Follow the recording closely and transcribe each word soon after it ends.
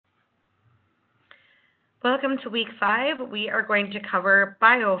Welcome to week 5. We are going to cover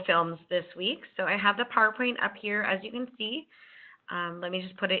biofilms this week. So I have the PowerPoint up here, as you can see. Let me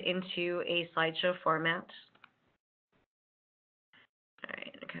just put it into a slideshow format. All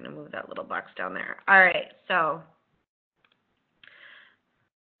right, I kind of move that little box down there. All right, so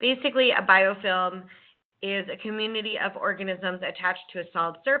basically a biofilm is a community of organisms attached to a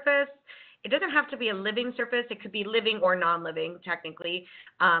solid surface. It doesn't have to be a living surface. It could be living or non-living, technically.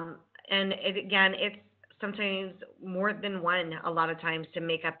 Again, it's sometimes more than one a lot of times to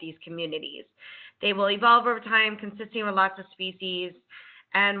make up these communities. They will evolve over time, consisting of lots of species,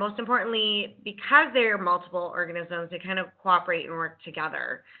 and most importantly, because they're multiple organisms, they kind of cooperate and work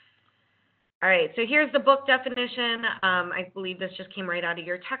together. All right, so here's the book definition. I believe this just came right out of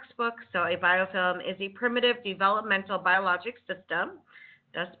your textbook. So a biofilm is a primitive developmental biologic system,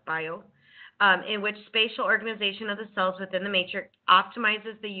 that's bio, in which spatial organization of the cells within the matrix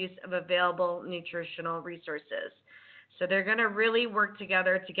optimizes the use of available nutritional resources. So they're going to really work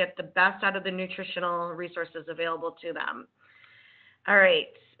together to get the best out of the nutritional resources available to them. All right,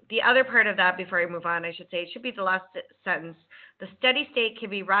 the other part of that, before I move on, I should say, it should be the last sentence. The steady state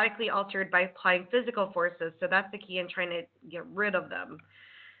can be radically altered by applying physical forces, so that's the key in trying to get rid of them.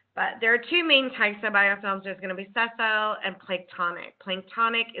 But there are two main types of biofilms. There's going to be sessile and planktonic.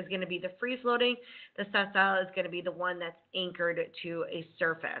 Planktonic is going to be the free-floating. The sessile is going to be the one that's anchored to a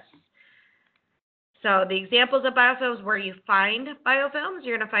surface. So the examples of biofilms where you find biofilms,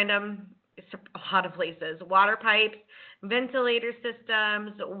 you're going to find them a lot of places. Water pipes, ventilator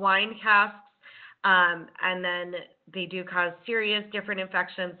systems, wine casks, and then they do cause serious different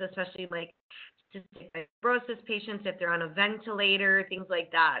infections, especially like cystic fibrosis patients if they're on a ventilator, things like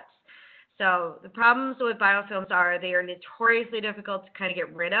that. So the problems with biofilms are they are notoriously difficult to kind of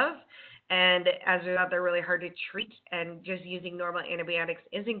get rid of, and as a result, they're really hard to treat, and just using normal antibiotics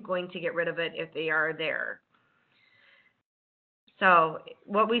isn't going to get rid of it if they are there. So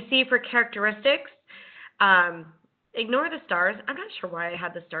what we see for characteristics, ignore the stars. I'm not sure why I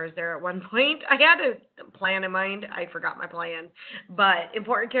had the stars there at one point. I had a plan in mind. I forgot my plan. But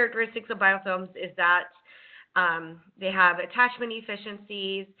important characteristics of biofilms is that they have attachment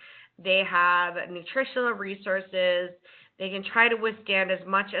efficiencies. They have nutritional resources. They can try to withstand as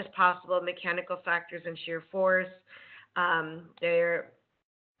much as possible mechanical factors and shear force. They're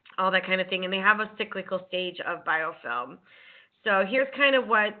all that kind of thing. And they have a cyclical stage of biofilm. So here's kind of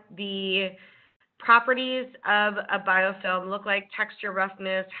what the properties of a biofilm look like: texture,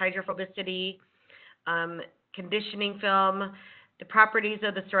 roughness, hydrophobicity, conditioning film, the properties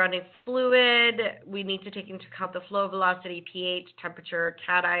of the surrounding fluid. We need to take into account the flow velocity, pH, temperature,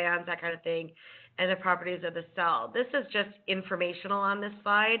 cations, that kind of thing, and the properties of the cell. This is just informational on this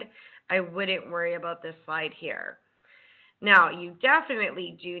slide. I wouldn't worry about this slide here. Now, you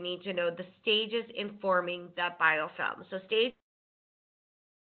definitely do need to know the stages in forming that biofilm. So stage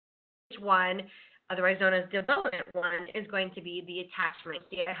 1, otherwise known as development 1, is going to be the attachment.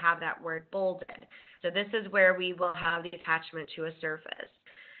 See, I have that word bolded. So this is where we will have the attachment to a surface.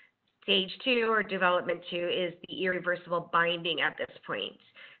 Stage 2, or development 2, is the irreversible binding at this point.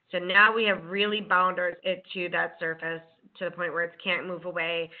 So now we have really bound it to that surface to the point where it can't move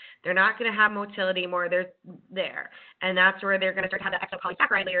away. They're not going to have motility more. They're there. And that's where they're going to start to have the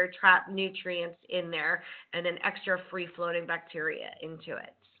exopolysaccharide layer trap nutrients in there and then extra free-floating bacteria into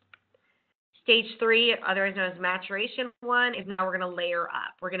it. Stage 3, otherwise known as maturation 1, is now we're going to layer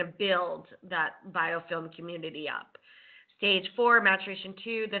up. We're going to build that biofilm community up. Stage 4, maturation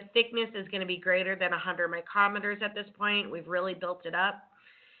 2, the thickness is going to be greater than 100 micrometers at this point. We've really built it up.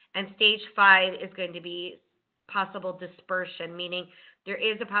 And stage 5 is going to be possible dispersion, meaning there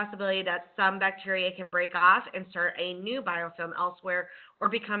is a possibility that some bacteria can break off and start a new biofilm elsewhere or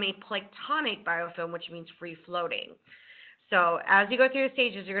become a planktonic biofilm, which means free-floating. So as you go through the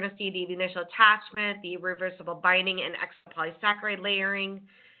stages, you're going to see the initial attachment, the reversible binding and exopolysaccharide layering,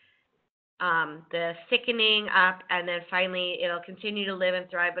 the thickening up, and then finally it'll continue to live and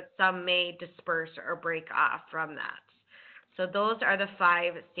thrive, but some may disperse or break off from that. So those are the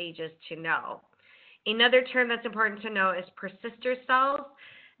 5 stages to know. Another term that's important to know is persister cells.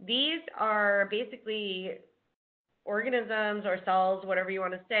 These are basically organisms or cells, whatever you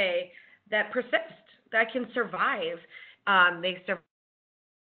want to say, that persist, that can survive. They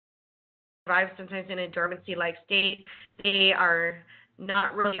survive sometimes in a dormancy-like state. They are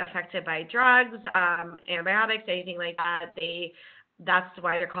not really affected by drugs, antibiotics, anything like that. That's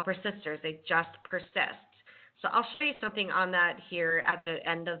why they're called persisters. They just persist. So I'll show you something on that here at the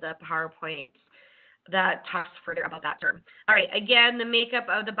end of the PowerPoint. that talks further about that term. All right, again, the makeup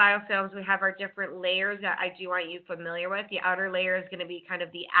of the biofilms, we have our different layers that I do want you familiar with. The outer layer is going to be kind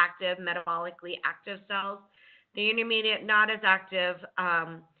of the active, metabolically active cells. The intermediate, not as active,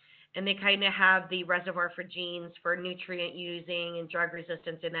 and they kind of have the reservoir for genes for nutrient using and drug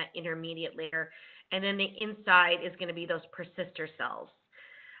resistance in that intermediate layer. And then the inside is going to be those persister cells.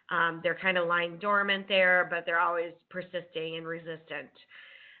 They're kind of lying dormant there, but they're always persisting and resistant.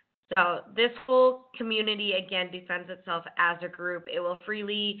 So this whole community, again, defends itself as a group. It will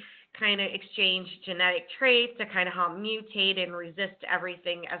freely kind of exchange genetic traits to kind of help mutate and resist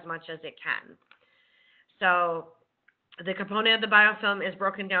everything as much as it can. So the component of the biofilm is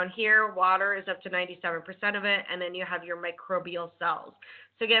broken down here. Water is up to 97% of it, and then you have your microbial cells.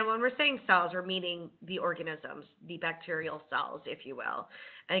 So again, when we're saying cells, we're meaning the organisms, the bacterial cells, if you will.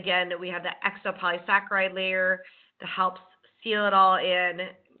 And again, we have the exopolysaccharide layer that helps seal it all in,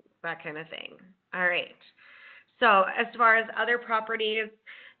 that kind of thing. All right. So as far as other properties,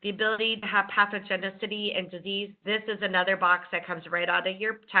 the ability to have pathogenicity and disease, this is another box that comes right out of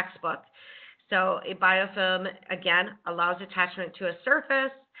your textbook. So a biofilm, again, allows attachment to a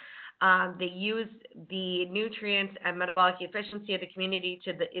surface. They use the nutrients and metabolic efficiency of the community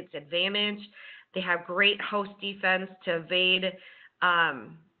to its advantage. They have great host defense to evade,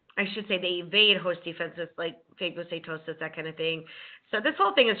 they evade host defenses like phagocytosis, that kind of thing. So this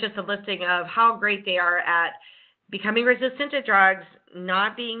whole thing is just a listing of how great they are at becoming resistant to drugs,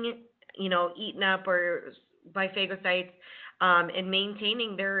 not being, eaten up or by phagocytes, and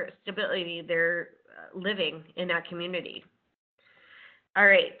maintaining their stability, their living in that community. All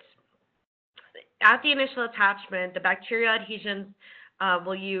right. At the initial attachment, the bacterial adhesions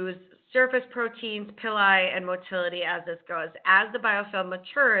will use surface proteins, pili, and motility as this goes. As the biofilm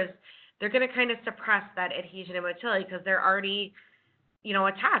matures, they're going to kind of suppress that adhesion and motility because they're already,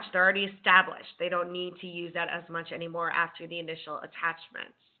 attached. They're already established. They don't need to use that as much anymore after the initial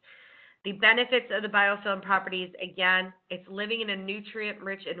attachments. The benefits of the biofilm properties, again, it's living in a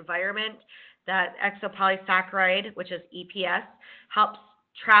nutrient-rich environment. That exopolysaccharide, which is EPS, helps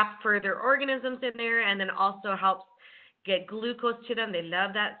trap further organisms in there and then also helps get glucose to them. They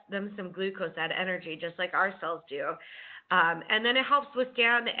love them some glucose, that energy, just like our cells do. And then it helps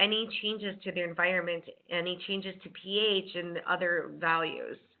withstand any changes to the environment, any changes to pH and other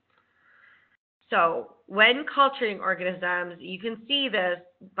values. So when culturing organisms, you can see this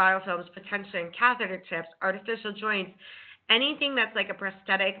biofilms potentially in catheter tips, artificial joints, anything that's like a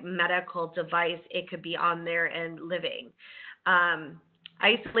prosthetic medical device, it could be on there and living.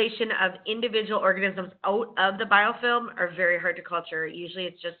 Isolation of individual organisms out of the biofilm are very hard to culture. Usually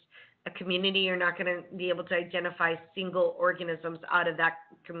it's just a community. You're not going to be able to identify single organisms out of that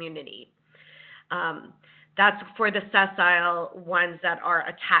community. That's for the sessile ones that are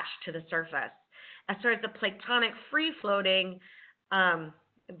attached to the surface. As far as the planktonic free-floating,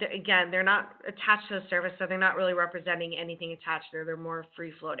 again, they're not attached to the surface, so they're not really representing anything attached there. They're more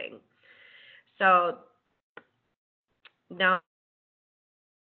free-floating. So now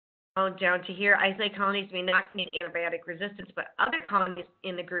down to here, isolated colonies may not contain antibiotic resistance, but other colonies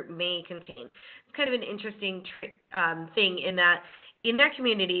in the group may contain. It's kind of an interesting thing in that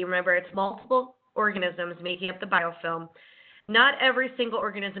community, remember, it's multiple organisms making up the biofilm. Not every single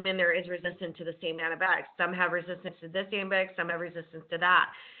organism in there is resistant to the same antibiotics. Some have resistance to this antibiotic, some have resistance to that.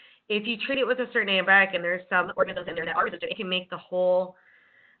 If you treat it with a certain antibiotic and there's some organisms in there that are resistant, it can make the whole,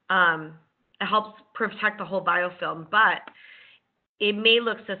 it helps protect the whole biofilm, but it may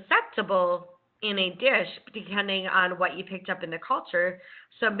look susceptible in a dish depending on what you picked up in the culture.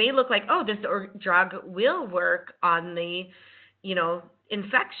 So it may look like, oh, this drug will work on the,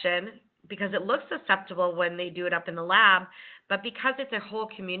 infection because it looks susceptible when they do it up in the lab. But because it's a whole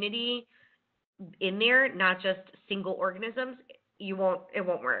community in there, not just single organisms, it won't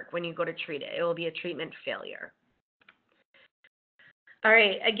work when you go to treat it. It will be a treatment failure. All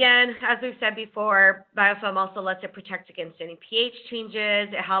right, again, as we've said before, biofilm also lets it protect against any pH changes.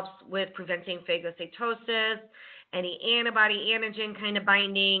 It helps with preventing phagocytosis, any antibody antigen kind of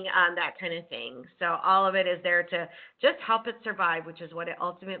binding, that kind of thing. So all of it is there to just help it survive, which is what it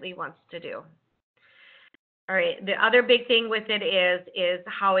ultimately wants to do. All right, the other big thing with it is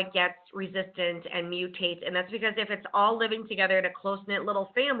how it gets resistant and mutates, and that's because if it's all living together in a close-knit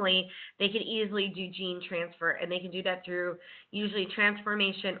little family, they can easily do gene transfer, and they can do that through usually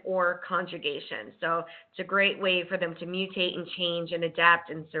transformation or conjugation. So it's a great way for them to mutate and change and adapt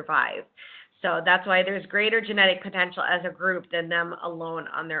and survive. So that's why there's greater genetic potential as a group than them alone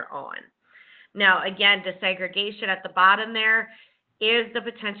on their own. Now, again, desegregation at the bottom there is the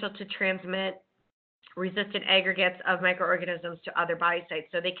potential to transmit resistant aggregates of microorganisms to other body sites.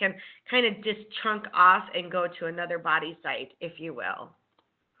 So they can kind of just chunk off and go to another body site, if you will.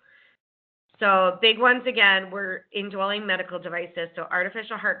 So big ones again were indwelling medical devices, so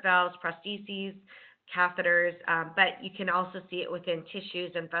artificial heart valves, prostheses, catheters, but you can also see it within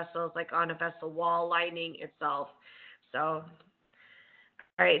tissues and vessels, like on a vessel wall lining itself. So,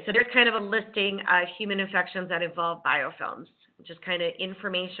 all right, so there's kind of a listing of human infections that involve biofilms, just kind of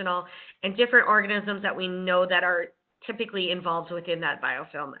informational, and different organisms that we know that are typically involved within that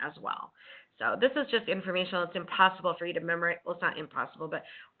biofilm as well. So this is just informational. It's impossible for you to memorize. Well, it's not impossible, but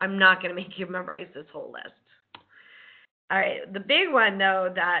I'm not going to make you memorize this whole list. All right, the big one,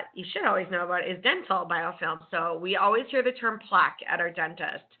 though, that you should always know about is dental biofilm. So we always hear the term plaque at our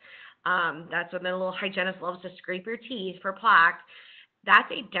dentist. That's when the little hygienist loves to scrape your teeth for plaque.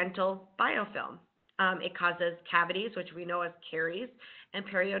 That's a dental biofilm. It causes cavities, which we know as caries, and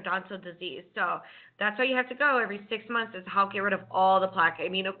periodontal disease. So that's why you have to go every 6 months is help get rid of all the plaque. I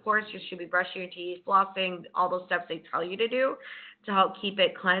mean, of course, you should be brushing your teeth, flossing, all those steps they tell you to do to help keep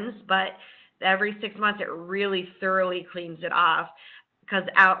it cleansed. But every 6 months, it really thoroughly cleans it off because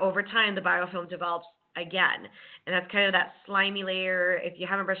over time, the biofilm develops again. And that's kind of that slimy layer. If you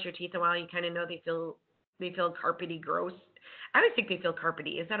haven't brushed your teeth in a while, you kind of know they feel carpety, gross. I always think they feel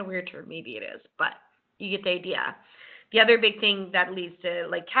carpety. Is that a weird term? Maybe it is, but you get the idea. The other big thing that leads to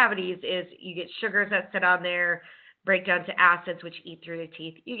like cavities is you get sugars that sit on there, break down to acids which eat through the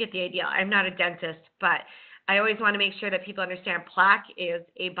teeth. You get the idea. I'm not a dentist, but I always want to make sure that people understand plaque is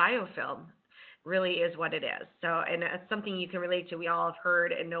a biofilm, really is what it is. So, and it's something you can relate to. We all have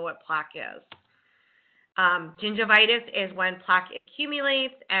heard and know what plaque is. Gingivitis is when plaque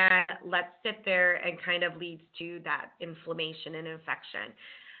accumulates and lets sit there and kind of leads to that inflammation and infection.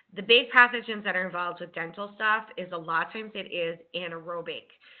 The big pathogens that are involved with dental stuff is a lot of times it is anaerobic.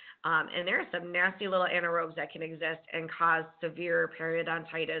 And there are some nasty little anaerobes that can exist and cause severe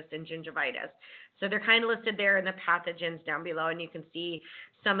periodontitis and gingivitis. So they're kind of listed there in the pathogens down below, and you can see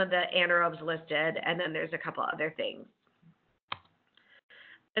some of the anaerobes listed, and then there's a couple other things.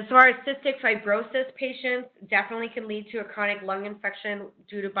 As far as cystic fibrosis patients, definitely can lead to a chronic lung infection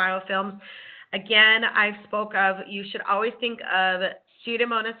due to biofilms. Again, I spoke of, you should always think of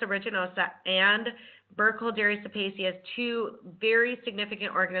Pseudomonas aeruginosa and Burkholderia cepacia as two very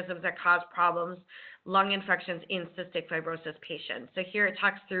significant organisms that cause problems, lung infections in cystic fibrosis patients. So here it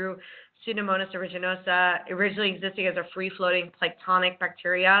talks through Pseudomonas aeruginosa, originally existing as a free-floating planktonic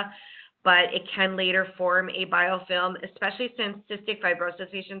bacteria, but it can later form a biofilm, especially since cystic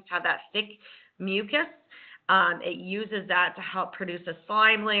fibrosis patients have that thick mucus. It uses that to help produce a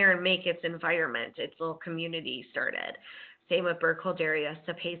slime layer and make its environment, its little community started. Same with Burkholderia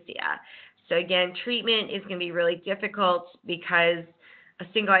cepacia. So again, treatment is going to be really difficult because a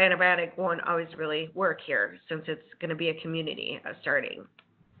single antibiotic won't always really work here since it's going to be a community starting.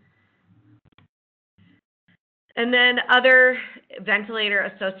 And then other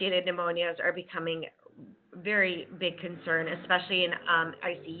ventilator-associated pneumonias are becoming very big concern, especially in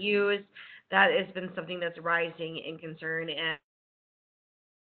ICUs. That has been something that's rising in concern,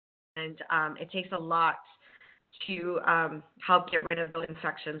 and it takes a lot to help get rid of those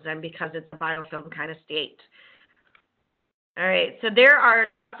infections, and because it's a biofilm kind of state. All right, so there are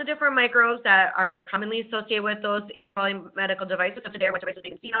lots of different microbes that are commonly associated with those medical devices. So there, what devices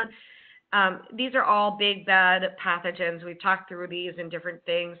you can see on. These are all big, bad pathogens. We've talked through these and different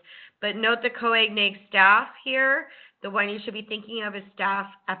things. But note the coagulated staph here. The one you should be thinking of is staph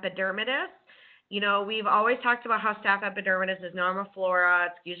epidermidis. You know, we've always talked about how staph epidermidis is normal flora.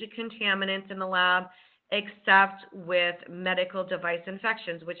 It's usually contaminants in the lab, except with medical device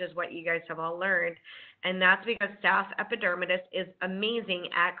infections, which is what you guys have all learned. And that's because staph epidermidis is amazing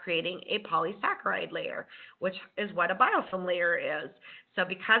at creating a polysaccharide layer, which is what a biofilm layer is. So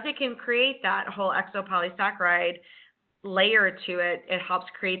because it can create that whole exopolysaccharide layer to it, it helps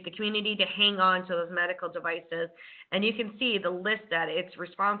create the community to hang on to those medical devices. And you can see the list that it's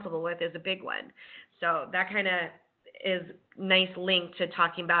responsible with is a big one. So that kind of is nice link to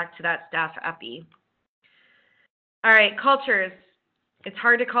talking back to that staph epi. All right, cultures. It's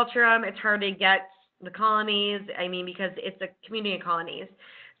hard to culture them. It's hard to get the colonies, I mean, because it's a community of colonies.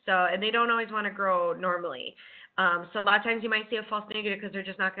 So, and they don't always want to grow normally. So a lot of times you might see a false negative because they're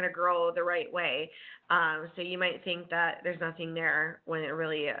just not going to grow the right way. So you might think that there's nothing there when it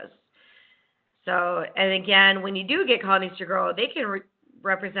really is. So, and again, when you do get colonies to grow, they can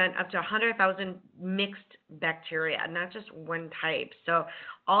represent up to 100,000 mixed bacteria, not just one type. So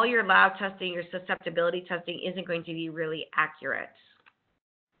all your lab testing, your susceptibility testing isn't going to be really accurate.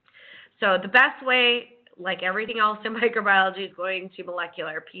 So the best way, like everything else in microbiology, going to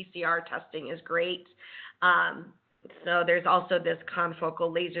molecular. PCR testing is great. So there's also this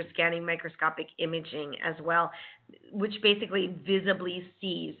confocal laser scanning microscopic imaging as well, which basically visibly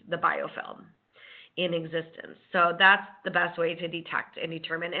sees the biofilm in existence. So that's the best way to detect and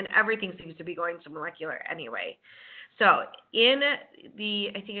determine, and everything seems to be going to molecular anyway. So in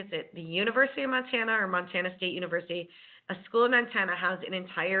I think it's at the University of Montana or Montana State University, a school in Montana has an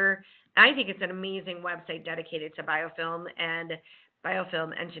entire, I think it's an amazing website dedicated to biofilm and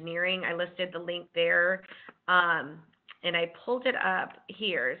biofilm engineering. I listed the link there, and I pulled it up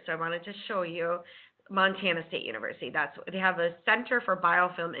here, so I wanted to show you. Montana State University. They have a Center for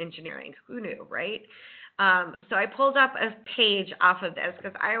Biofilm Engineering. Who knew, right? So I pulled up a page off of this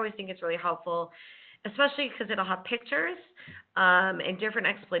because I always think it's really helpful, especially because it'll have pictures and different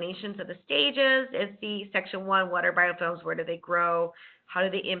explanations of the stages. It's the section 1, what are biofilms, where do they grow, how do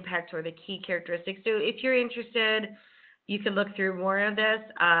they impact, or the key characteristics. So if you're interested, you can look through more of this.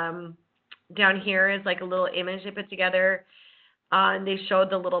 Down here is like a little image they put together. And they showed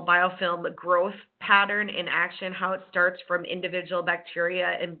the little biofilm growth pattern in action, how it starts from individual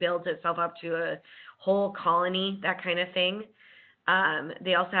bacteria and builds itself up to a whole colony, that kind of thing.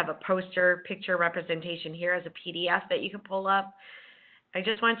 They also have a poster picture representation here as a PDF that you can pull up. I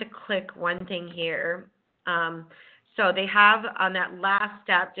just wanted to click one thing here. So they have on that last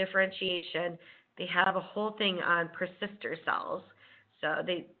step, differentiation, they have a whole thing on persister cells. So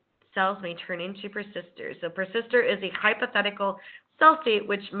cells may turn into persisters. So persister is a hypothetical cell state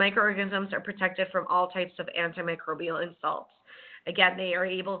which microorganisms are protected from all types of antimicrobial insults. Again, they are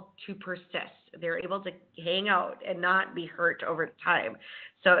able to persist. They're able to hang out and not be hurt over time.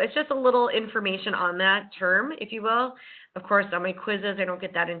 So it's just a little information on that term, if you will. Of course, on my quizzes, I don't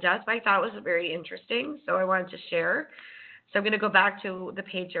get that in depth, but I thought it was very interesting, so I wanted to share. So I'm going to go back to the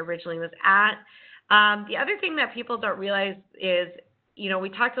page I originally was at. The other thing that people don't realize is, we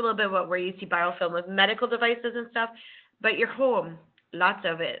talked a little bit about where you see biofilm with medical devices and stuff, but your home, lots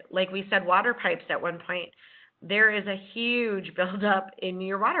of it. Like we said, water pipes at one point. There is a huge buildup in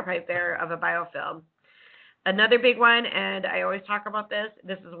your water pipe there of a biofilm. Another big one, and I always talk about this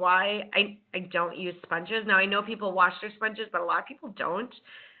is why I don't use sponges. Now, I know people wash their sponges, but a lot of people don't,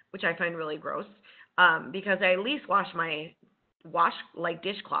 which I find really gross, because I at least wash like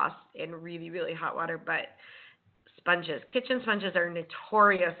dishcloths in really, really hot water, but sponges. Kitchen sponges are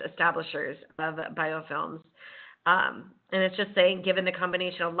notorious establishers of biofilms. And it's just saying, given the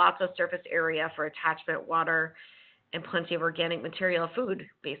combination of lots of surface area for attachment, water, and plenty of organic material, food,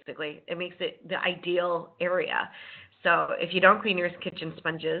 basically, it makes it the ideal area. So if you don't clean your kitchen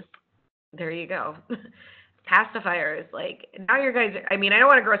sponges, there you go. Pacifiers, like now you guys, I don't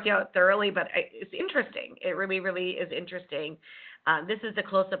want to gross you out thoroughly, but it's interesting. It really, really is interesting. This is the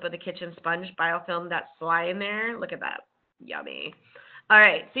close-up of the kitchen sponge biofilm, that slime there. Look at that. Yummy. All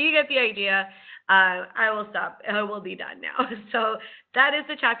right, so you get the idea. I will stop. I will be done now. So that is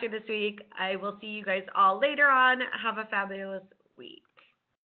the chapter this week. I will see you guys all later on. Have a fabulous week.